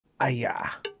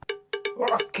yeah.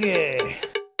 Okay.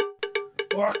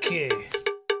 Okay.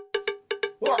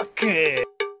 Okay.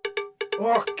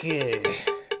 Okay.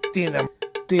 T number.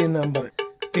 T number.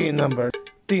 T number.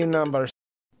 T number.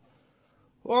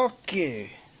 Okay.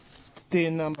 T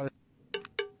number.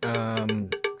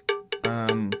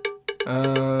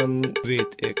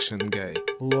 Great action guy.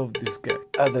 Love this guy.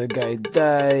 Other guy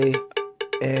die.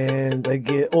 And I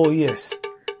get, oh yes,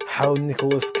 how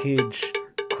Nicolas Cage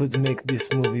could make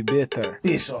this movie better.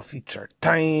 Special feature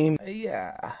time.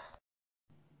 Yeah.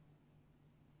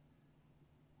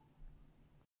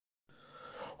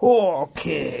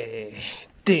 Okay.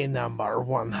 Day number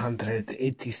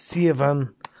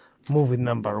 187. Movie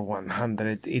number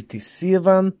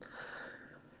 187.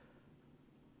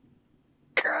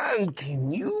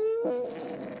 Continue.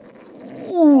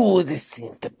 Ooh, the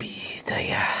centipede.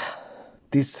 Yeah.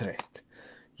 That's right.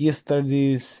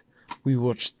 Yesterday's we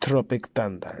watched Tropic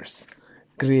Thunders.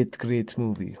 Great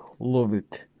movie. Love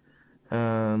it.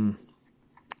 That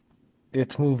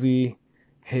movie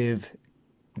have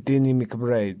Danny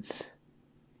McBride's.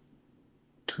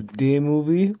 Today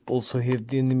movie also have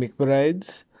Danny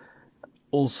McBride's.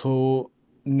 Also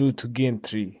new to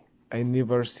Gantry. I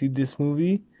never see this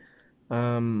movie.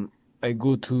 I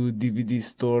go to DVD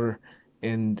store,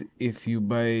 and if you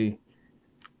buy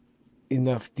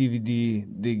enough DVD,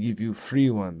 they give you free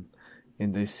one.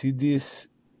 And I see this,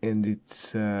 and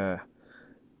it's it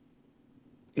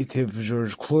have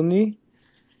George Clooney,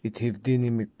 it have Danny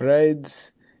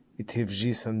McBride's, it have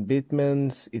Jason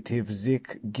Bateman's, it have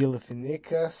Zach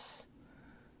Galifianakis,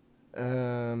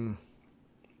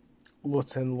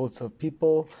 lots and lots of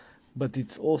people, but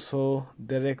it's also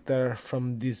director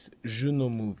from this Juno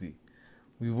movie.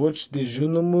 We watched the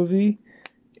Juno movie.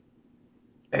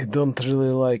 I don't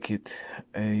really like it.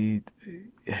 I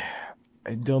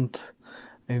don't.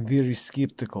 I'm very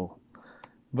skeptical.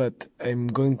 But I'm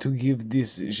going to give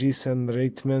this Jason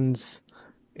Reitman's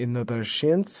another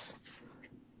chance.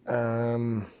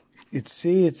 It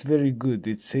say it's very good.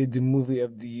 It say the movie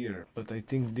of the year, but I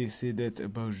think they say that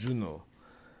about Juno.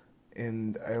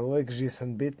 And I like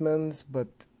Jason Bateman's,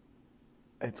 but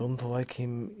I don't like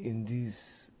him in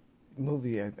this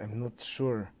movie. I'm not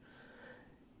sure.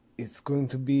 It's going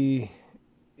to be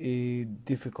a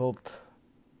difficult.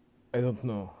 I don't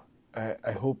know.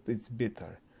 I hope it's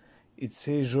better. It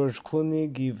says George Clooney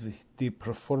give the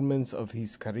performance of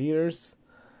his careers.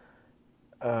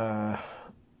 I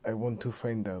want to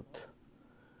find out.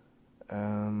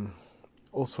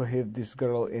 Also have this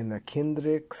girl Anna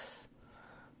Kendricks.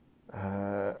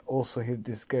 Also have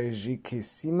this guy J.K.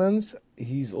 Simmons.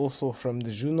 He's also from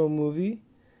the Juno movie.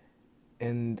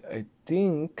 And I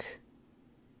think...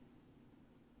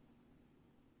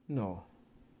 No.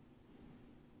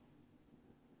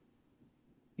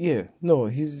 Yeah, no,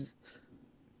 he's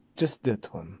just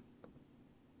that one.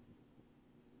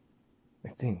 I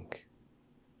think.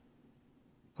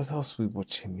 What else we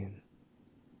watch him in?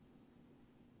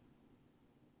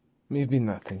 Maybe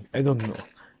nothing. I don't know.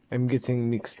 I'm getting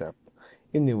mixed up.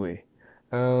 Anyway,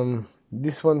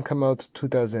 this one came out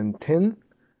 2010,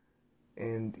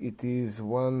 and it is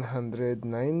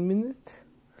 109 minutes.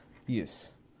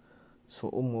 Yes, so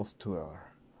almost 2 hours.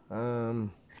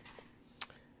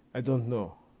 I don't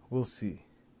know. We'll see.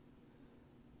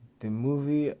 The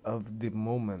movie of the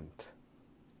moment.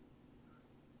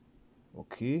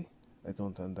 Okay, I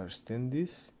don't understand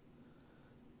this.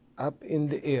 Up in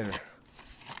the air.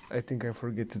 I think I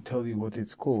forget to tell you what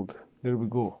it's called. There we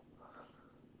go.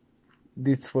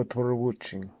 That's what we're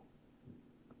watching.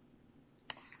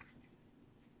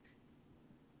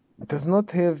 It does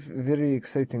not have very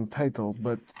exciting title,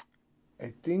 but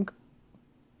I think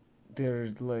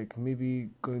they're like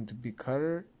maybe going to be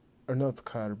car, or not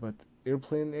car, but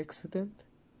airplane accident.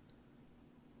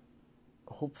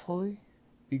 Hopefully,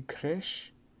 big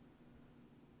crash.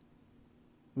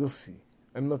 We'll see.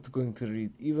 I'm not going to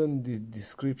read even the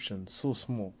description, so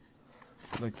small,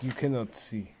 like you cannot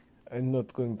see. I'm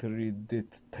not going to read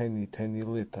that tiny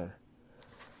letter.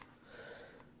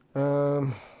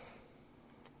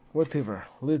 Whatever,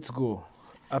 let's go.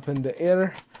 Up in the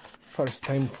air, first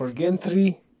time for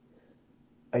Gantry.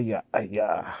 Aya.